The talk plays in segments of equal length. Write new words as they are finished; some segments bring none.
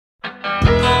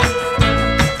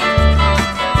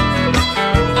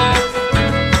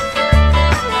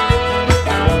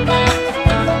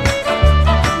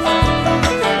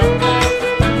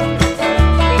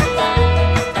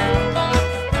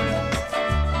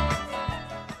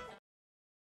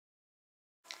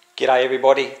G'day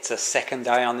everybody, it's the second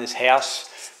day on this house,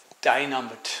 day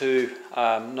number 2,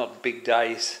 not big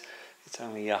days, it's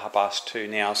only 2:30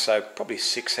 now, so probably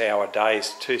 6-hour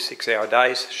days, 2 6-hour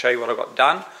days. Show you what I got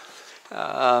done.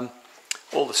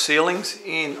 All the ceilings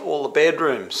in all the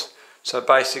bedrooms, so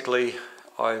basically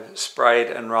I sprayed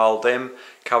and rolled them,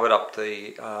 covered up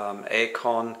the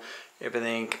aircon,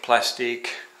 everything,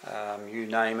 plastic, you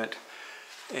name it,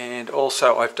 and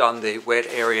also I've done the wet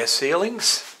area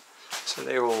ceilings. So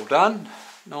they're all done,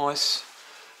 nice,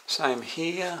 same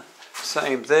here,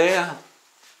 same there.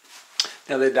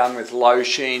 Now they're done with low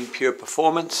sheen pure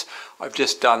performance. I've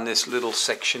just done this little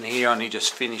section here, only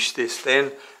just finished this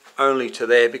then, only to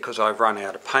there because I've run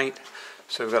out of paint.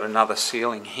 So we've got another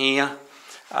ceiling here.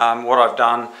 What I've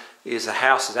done is the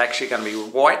house is actually going to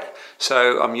be white,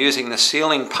 so I'm using the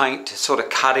ceiling paint to sort of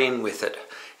cut in with it,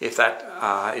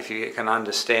 if you can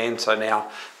understand. So now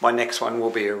my next one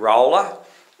will be a roller.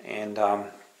 And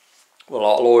well,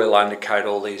 I'll oil undercoat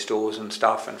all these doors and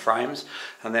stuff and frames,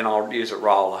 and then I'll use a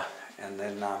roller, and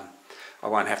then I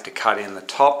won't have to cut in the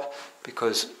top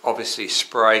because obviously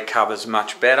spray covers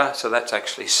much better. So that's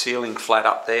actually sealing flat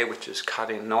up there, which is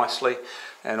cut in nicely,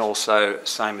 and also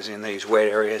same as in these wet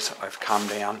areas I've come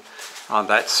down.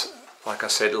 That's, like I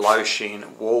said, low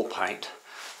sheen wall paint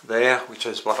there, which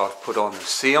is what I've put on the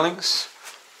ceilings.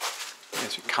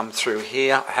 As you come through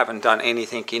here, I haven't done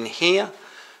anything in here.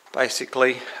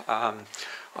 Basically,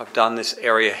 I've done this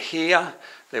area here.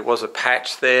 There was a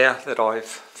patch there that I've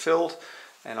filled,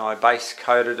 and I base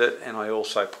coated it, and I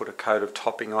also put a coat of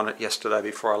topping on it yesterday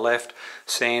before I left,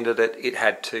 sanded it. It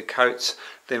had 2 coats.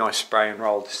 Then I spray and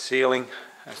rolled the ceiling.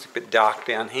 It's a bit dark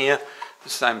down here, the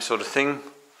same sort of thing.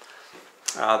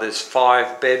 There's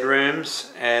 5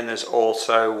 bedrooms, and there's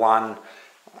also 1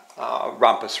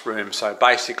 rumpus room. So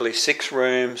basically 6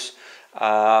 rooms,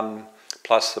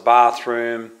 plus the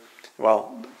bathroom.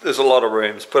 Well, there's a lot of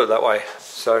rooms, put it that way.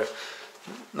 So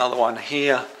another one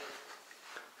here.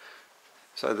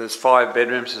 So there's 5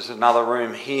 bedrooms. There's another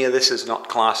room here. This is not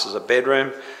classed as a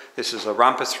bedroom. This is a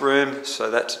rumpus room,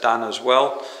 so that's done as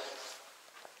well.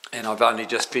 And I've only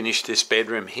just finished this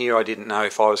bedroom here. I didn't know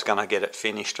if I was going to get it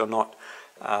finished or not,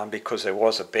 because there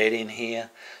was a bed in here.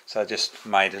 So I just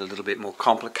made it a little bit more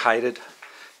complicated.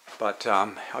 But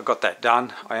I got that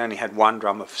done. I only had 1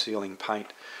 drum of ceiling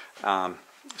paint,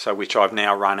 so which I've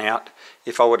now run out.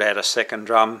 If I would add a second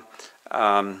drum,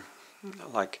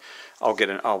 like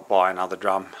I'll buy another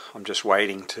drum. I'm just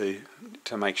waiting to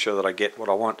make sure that I get what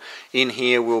I want. In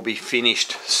here will be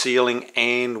finished ceiling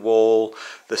and wall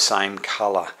the same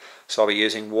colour. So I'll be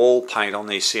using wall paint on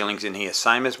these ceilings in here,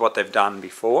 same as what they've done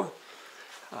before.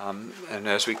 And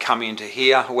as we come into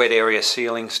here, wet area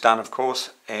ceilings done, of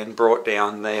course, and brought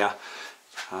down there,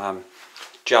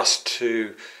 just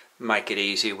to make it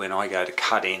easy when I go to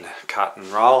cut and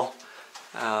roll.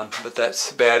 But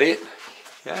that's about it.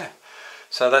 Yeah.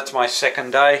 So that's my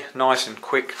second day. Nice and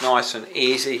quick, nice and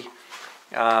easy.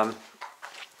 I'm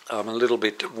a little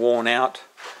bit worn out,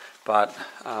 but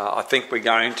I think we're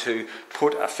going to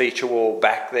put a feature wall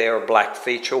back there, a black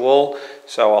feature wall,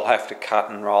 so I'll have to cut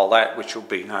and roll that, which will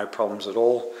be no problems at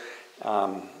all.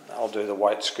 I'll do the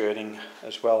white skirting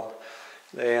as well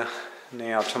there.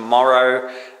 Now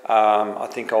tomorrow, I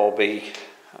think I'll be,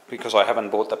 because I haven't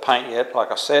bought the paint yet,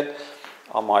 like I said,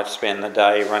 I might spend the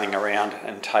day running around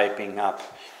and taping up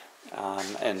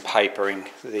and papering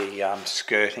the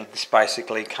skirtings,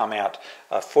 basically come out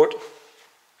a foot.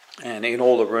 And in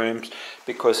all the rooms,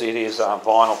 because it is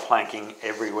vinyl planking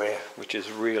everywhere, which is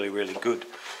really, really good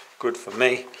for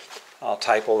me. I'll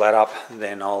tape all that up,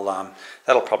 then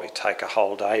that'll probably take a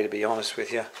whole day, to be honest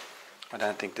with you. I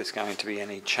don't think there's going to be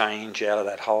any change out of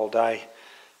that whole day.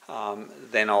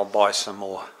 Then I'll buy some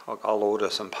more. I'll order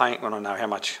some paint when I know how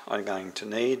much I'm going to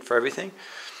need for everything.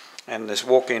 And this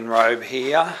walk-in robe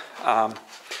here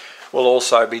will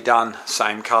also be done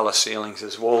same colour ceilings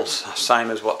as walls, same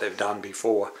as what they've done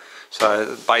before.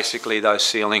 So basically those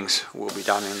ceilings will be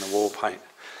done in the wall paint.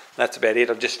 That's about it.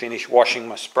 I've just finished washing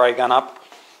my spray gun up.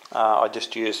 I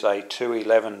just used a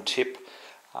 211 tip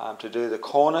to do the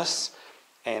cornice,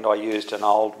 and I used an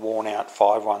old worn out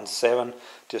 517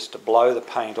 just to blow the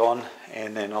paint on,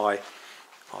 and then I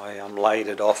laid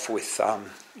it off with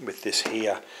this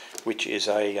here, which is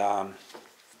a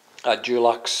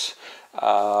Dulux,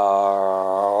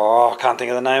 I can't think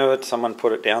of the name of it, someone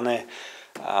put it down there.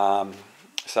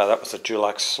 So that was a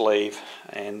Dulux sleeve,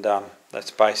 and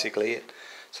that's basically it.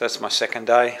 So that's my second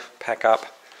day, pack up,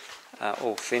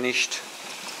 all finished,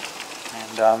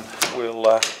 and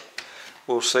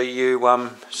we'll see you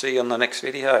on the next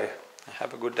video.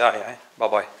 Have a good day, eh? Bye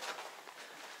bye.